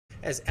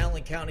As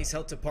Allen County's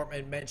health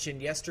department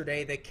mentioned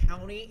yesterday, the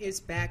county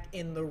is back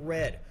in the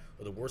red,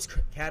 or the worst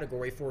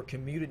category for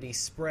community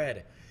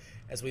spread.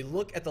 As we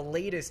look at the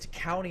latest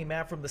county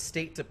map from the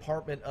State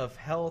Department of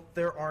Health,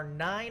 there are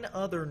 9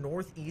 other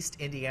Northeast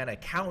Indiana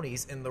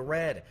counties in the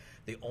red.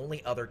 The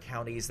only other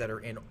counties that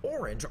are in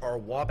orange are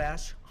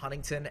Wabash,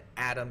 Huntington,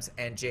 Adams,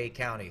 and Jay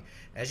County.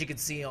 As you can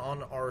see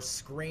on our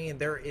screen,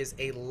 there is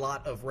a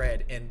lot of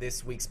red in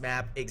this week's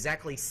map.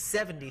 Exactly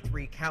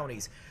 73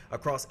 counties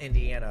across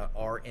Indiana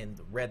are in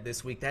red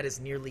this week. That is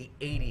nearly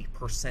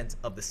 80%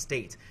 of the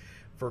state.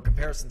 For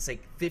comparison's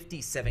sake,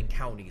 57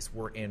 counties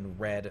were in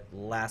red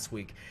last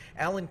week.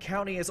 Allen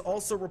County has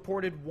also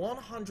reported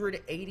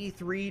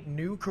 183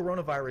 new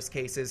coronavirus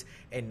cases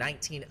and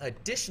 19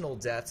 additional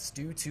deaths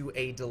due to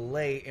a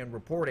delay in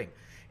reporting.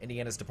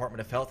 Indiana's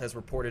Department of Health has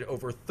reported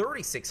over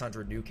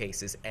 3,600 new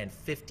cases and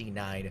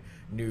 59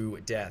 new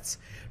deaths.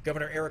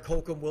 Governor Eric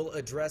Holcomb will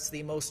address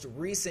the most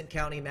recent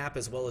county map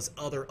as well as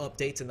other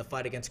updates in the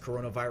fight against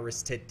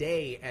coronavirus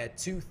today at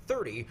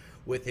 2:30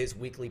 with his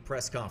weekly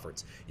press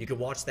conference. You can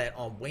watch that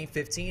on Wayne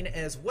 15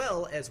 as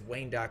well as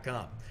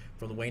Wayne.com.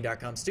 From the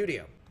Wayne.com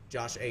studio,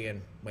 Josh Ayen,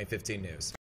 Wayne 15 News.